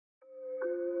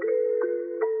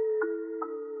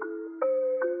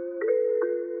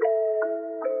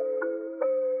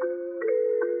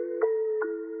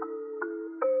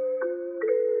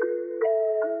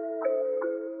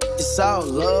It's all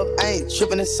love, I ain't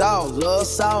trippin', it's all love,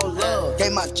 it's all love.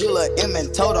 Gave my jeweler M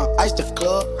and told her ice the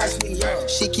club.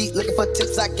 She keep looking for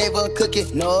tips, I gave her a cookie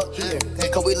nug.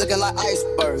 Cause we looking like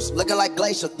icebergs, looking like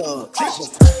glacier thugs.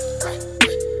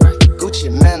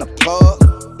 Gucci man a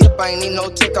plug. If I ain't need no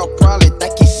tick, I'll probably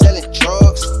think he's selling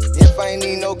drugs. If I ain't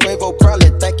need no Quavo, probably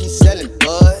think he's selling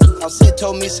bud. Offset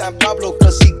told me San Pablo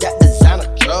cause he got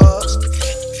designer drugs.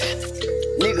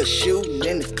 Nigga shooting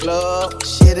in the club.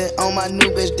 Shitting on my new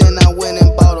bitch, then I went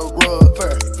and bought a rug.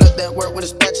 Flip that work with a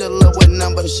spatula with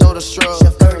none but a shoulder shrug.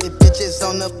 30 bitches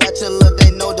on the bachelor,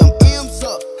 they know them M's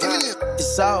up.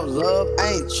 It's all love,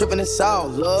 I ain't trippin', it's all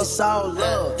love, it's all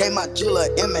love. Gave my jeweler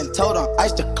M and told her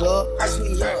ice the club.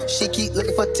 She keep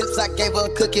looking for tips, I gave her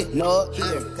a cookie nug.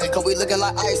 Cause we looking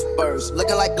like icebergs,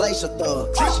 looking like glacier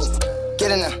thugs. Get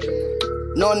in there,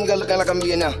 no nigga looking like a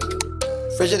millionaire.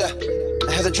 Frigidaire,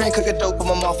 I had a drink, cook it dope, but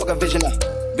my motherfucking vision now.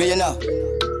 Billionaire.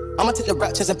 I'ma take the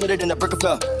rap chest and put it in the brick of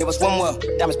fell. It was one well,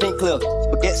 diamonds pink clear.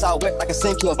 Baguettes all wet like a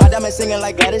sink club. My diamonds singing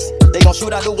like Gladys. They gon'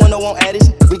 shoot out the window on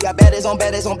Addis. We got baddies on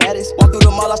baddies on baddies. Walk through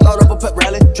the mall, I start up a pep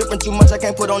rally. Drippin' too much, I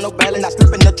can't put on no balance. Not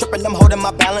slippin' the trippin', I'm holding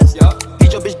my balance.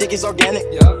 Beat your bitch, dick is organic.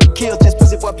 Kill this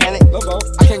pussy for a panic. Logo,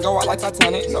 I can't go out like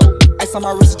Titanic. Ice on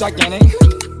my wrist is gigantic.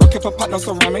 Keep a pot, no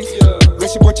ceramics.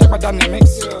 Rich boy, check my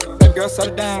dynamics. Baby girl,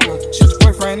 settle down. Shoot your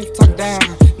boyfriend, he talk down.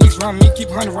 Niggas around me, keep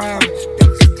hunting around.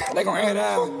 They gon' air it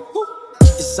out.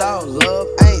 It's all love,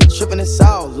 I ain't trippin', it's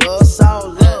all love, it's all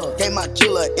love. Gave my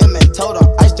jeweler M and told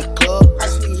her ice the club.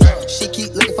 She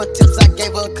keep looking for tips, I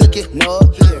gave her a cookie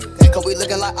nug. Cause we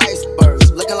looking like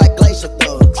icebergs, looking like glacier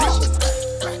thugs.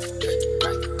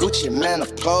 Gucci man a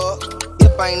plug.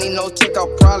 If I ain't need no tick, I'll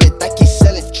probably think he's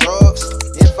selling drugs.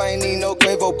 If I ain't need no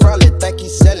Quavo, probably think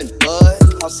he's selling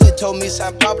bud. Offset told me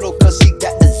San Pablo cause he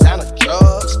got designer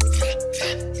drugs.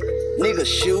 Nigga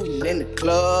shooting in the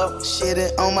club.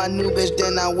 Shitting on my new bitch,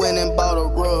 then I went and bought a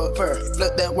rug.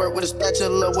 Flip that work with a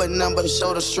spatula with none but a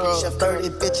shoulder shrug. 30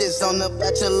 bitches on the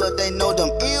bachelor, they know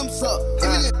them M's up.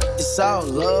 It's all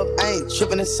love, I ain't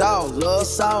trippin', it's all love,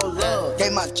 it's all love.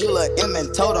 Gave my jeweler M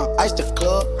and told her ice the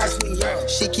club.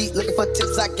 She keep looking for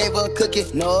tips, I gave her a cookie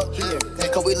nug.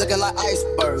 Cause we looking like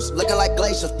icebergs, looking like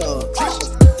glacier thugs.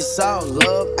 It's all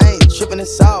love, I ain't trippin',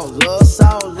 it's all love, it's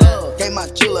all love. Gave my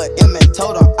jeweler M and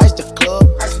told her ice the club.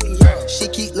 She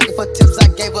keep looking for tips, I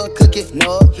gave her a cookie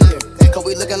nug. Cause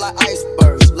we looking like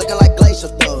icebergs, looking like glacier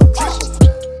thugs.